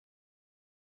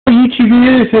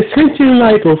This is Christian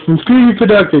Michael from Studio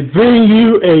Productions bringing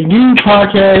you a new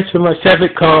podcast for my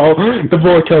segment called The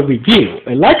Boruto Review.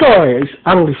 And like always,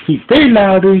 I'm going to speak very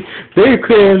loudly, very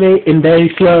clearly, and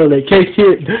very slowly in case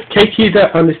you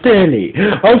don't understand me.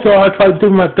 Also, I'll try to do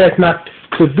my best not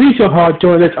to be so hard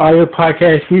during this audio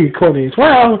podcast recording as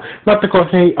well, not to cause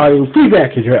any audio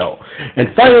feedback as well.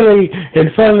 And finally,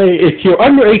 if you're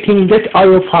under 18, this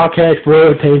audio podcast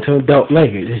will contain some adult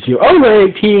language. If you're over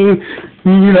 18,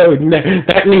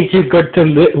 that means you're good to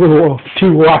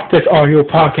watch this audio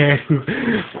podcast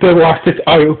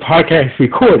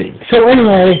recording. So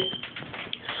anyway,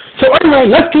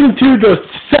 let's get into the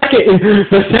second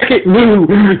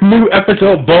new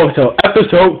episode of Boruto,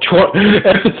 episode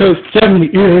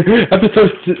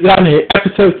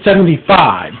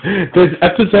 75. There's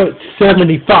episode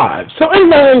 75. So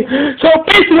anyway,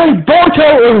 basically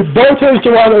Boruto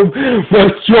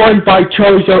was joined by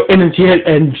Chozo, Energy,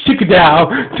 and Shikadao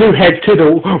to head to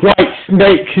the White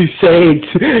Snake who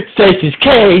Sage's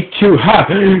cave to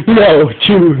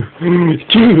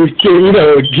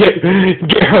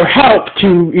get her help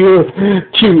to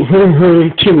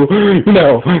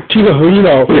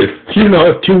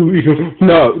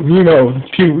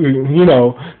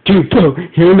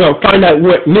find out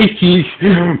what Nishi's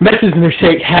messenger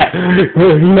snake had,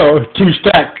 to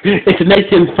extract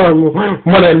information from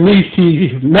one of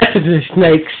Nishi's messenger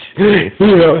snakes,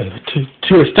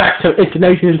 to extract some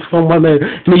information from one of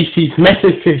Nishi's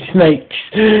messenger snakes,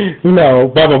 blah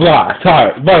blah blah.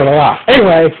 Sorry, blah blah blah.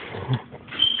 Anyway.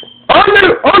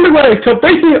 On the way,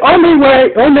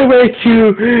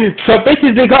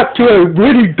 they got to a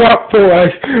really dark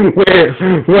forest where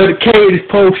the cave is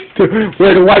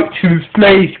where the white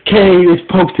snake cave is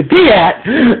supposed to be at,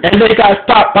 and they got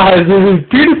stopped by this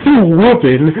beautiful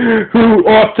woman who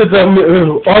offered them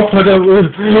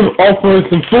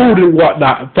some food and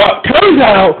whatnot. But turns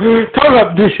out this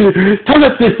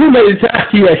woman is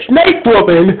actually a snake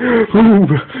woman who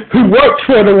works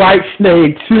for the white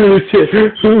snake who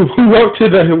worked to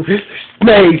the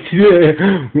snake,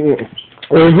 who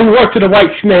worked to the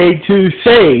white snake to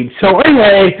Sage. So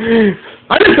anyway,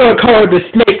 I'm just gonna call her the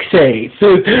Snake Sage.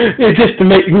 So it's just to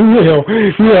make just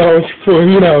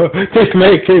to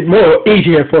make it more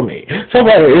easier for me. So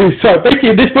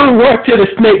basically, this one worked to the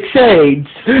Snake Sage.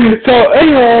 So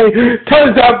anyway,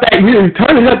 turns out the woman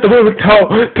told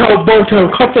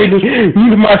Boruto company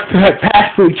you must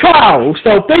pass through trials.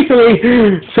 So basically,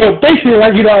 you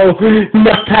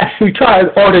must pass through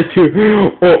trials in order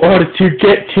to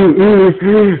get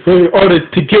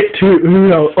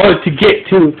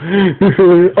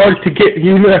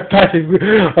passing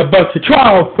about the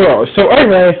trial for us. So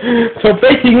anyway,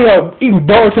 basically, even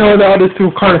Boruto and others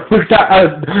who kind of freaked out as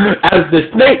the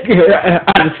snake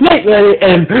lady,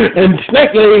 and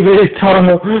snake lady is telling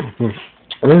her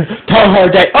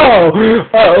that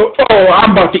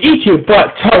I'm about to eat you,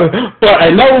 but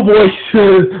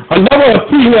another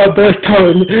female voice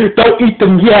told him, don't eat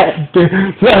them yet.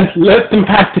 Let them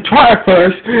pass the trial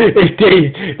first.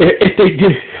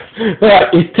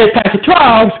 If they pass the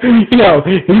trials, you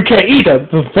can't eat them.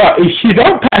 But if you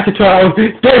don't pass the trials,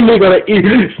 then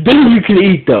you can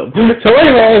eat them. So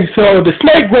anyway, the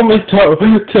snake woman told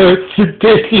to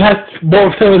just let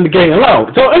Boruto in the game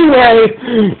alone. So anyway,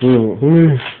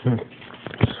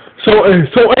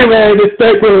 this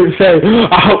snake woman said,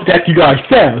 I hope that you guys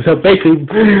fail. So basically,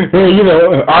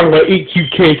 I'm gonna eat you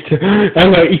kids.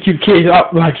 I'm gonna eat you kids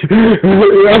up like I'm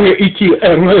gonna eat you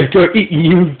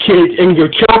kids in your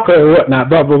choker and whatnot.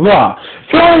 Blah blah blah.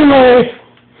 So anyway,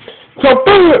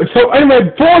 Boruto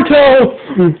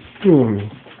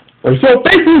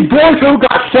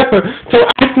got separated. So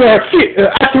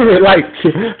after like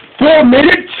 4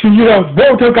 minutes,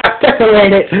 Boruto got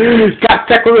separated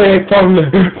from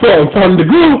the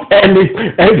group and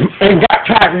got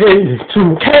trapped into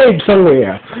a cave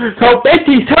somewhere. So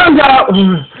basically, turns out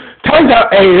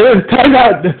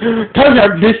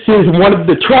this is one of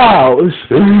the trials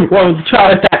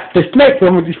that the snake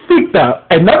woman is freaked out.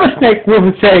 Another snake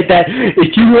woman said that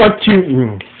if you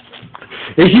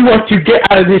want to get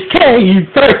out of this cave,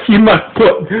 first you must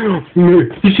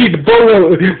you see the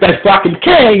boulder that's blocking the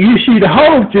cave, you see the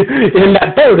holes in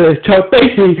that boulder. So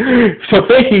basically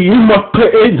you must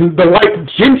put in the right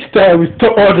gemstones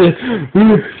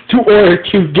in order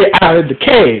to get out of the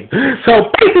cave. So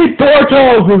basically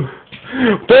Boruto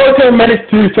managed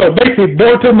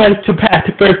to pass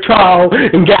the first trial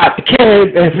and get out the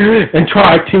cave and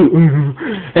try to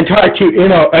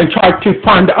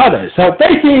find the others. So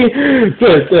basically,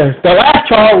 the last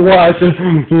trial was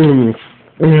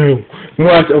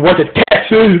was a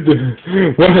test,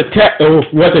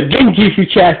 was a Genjutsu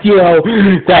test,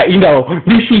 that,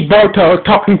 we see Boruto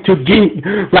talking to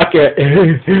like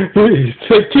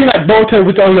seems like Boruto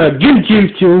was on a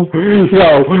Genjutsu,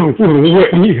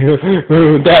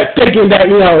 that thinking that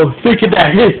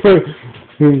his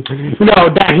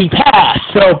that he passed.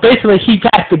 So basically, he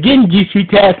passed the Genjutsu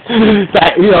test.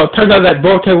 That turns out that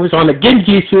Boruto was on the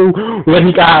Genjutsu when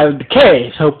he got out of the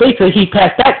cave. So basically, he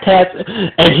passed that test,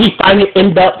 and he finally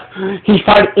ended up in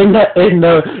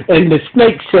the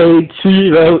snake shade.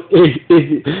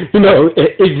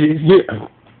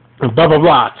 Blah blah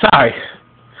blah. Sorry.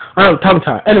 I don't tongue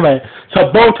tie. Anyway,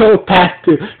 so Boruto passed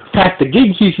the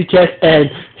Genjutsu test, and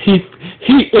he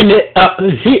ended up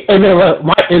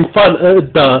right in front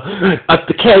of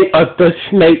the cave of the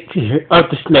snake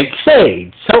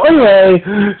shade. So anyway,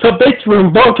 so basically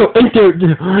when Boruto entered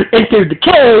the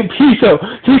cave, he saw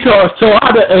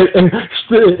Sawada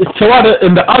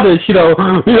and the others,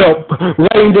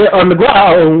 laying there on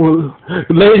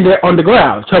the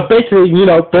ground. So basically,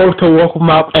 Boruto woke him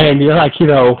up, and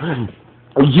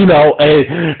and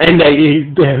they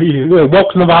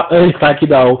woke them up. It's like they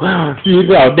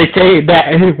say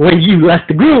that when you left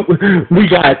the group, we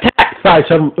got attacked by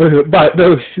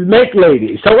those snake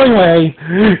ladies. So anyway,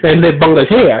 and they bunged us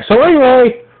here. So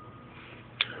anyway,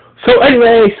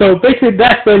 basically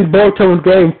that's when Boruto and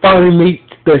Game finally meet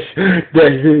the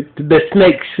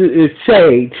snake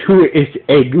sage, who is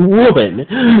a woman.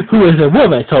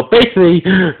 So basically,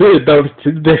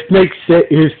 the snake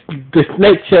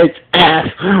sage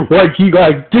asks, "What you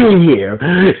guys doing here?"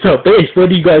 So basically,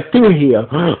 what are you guys doing here?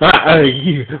 What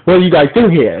are you guys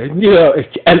doing here?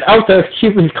 And also she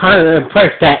was kind of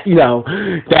impressed that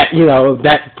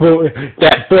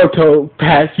Boruto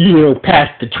passed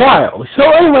the trial.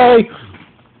 So anyway.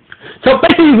 So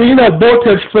basically,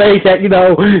 Boruto explains that,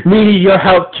 needing your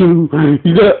help to,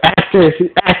 access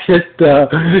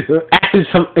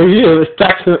some,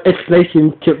 extract some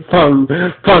information from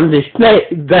the snake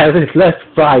that is left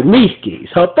by Mishki.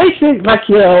 So basically,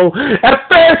 at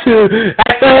first,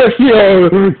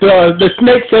 the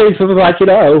snake says was like,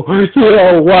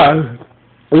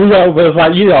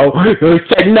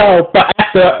 said no, but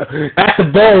after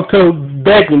Boruto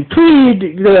begged and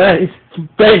pleaded,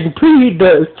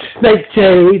 the snake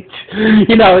said,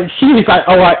 she was like,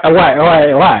 all right,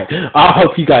 I'll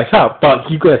help you guys out, but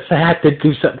you guys have to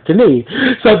do something to me.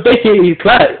 So basically,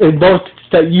 Boruto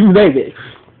said, you made it.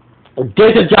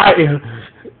 There's a giant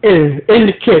in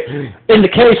the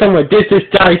cave somewhere. There's this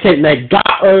giant thing named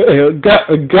Garo.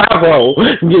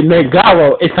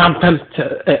 It's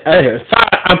sorry,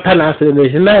 I'm pronouncing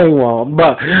his name wrong,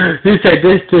 but he said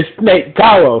this snake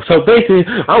Garo. So basically,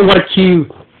 I want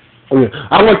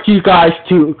you guys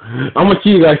to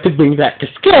bring back the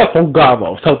scale from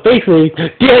Garo. So basically,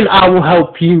 then I'll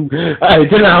help you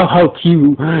with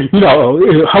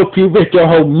your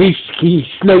whole Mishki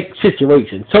snake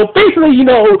situation. So basically,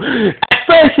 at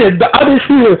first the others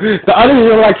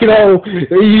are like,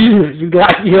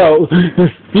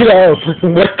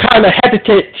 was kind of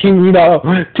hesitant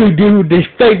to do this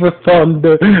favor for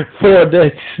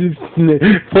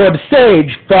the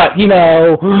sage, but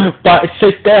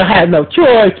since they had no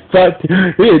choice,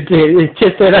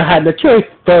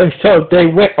 so they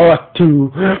went off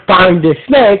to find the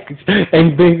snake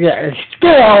and bring that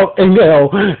scale, and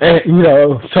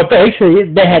so basically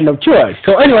they had no choice.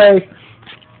 So anyway.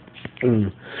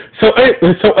 So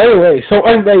anyway,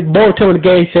 Boruto and the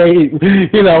gang say,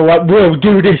 what, we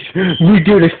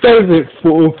do this favor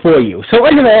for you. So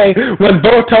anyway, when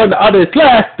Boruto and the others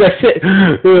left, the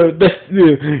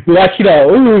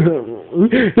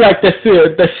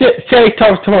say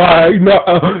talks to her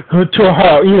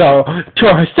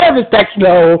servants that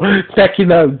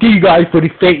do you guys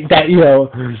really think that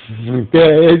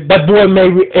that boy may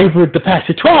be able to pass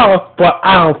the trial, but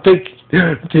I don't think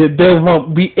they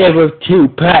won't be able to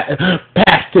pass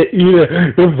it,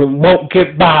 won't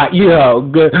get by,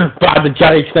 by the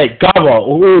giant snake Garo.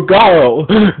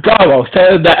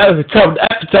 So the episode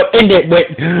ended with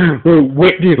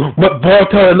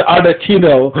Boruto and the other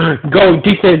going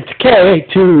deep into the cave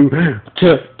to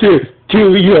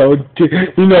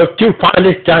find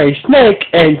this giant snake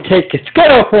and take a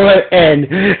scale for it and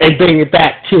bring it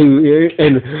back to,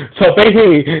 and so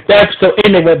basically the episode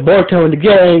ended with Boruto and the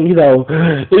gang,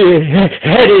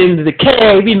 headed into the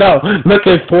cave,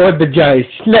 looking for the giant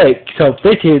snake. So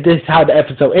basically this is how the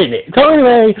episode ended. So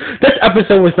anyway, this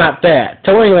episode was not bad.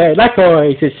 So anyway, like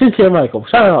always, it's Sincere Michael,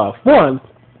 signing off. 1.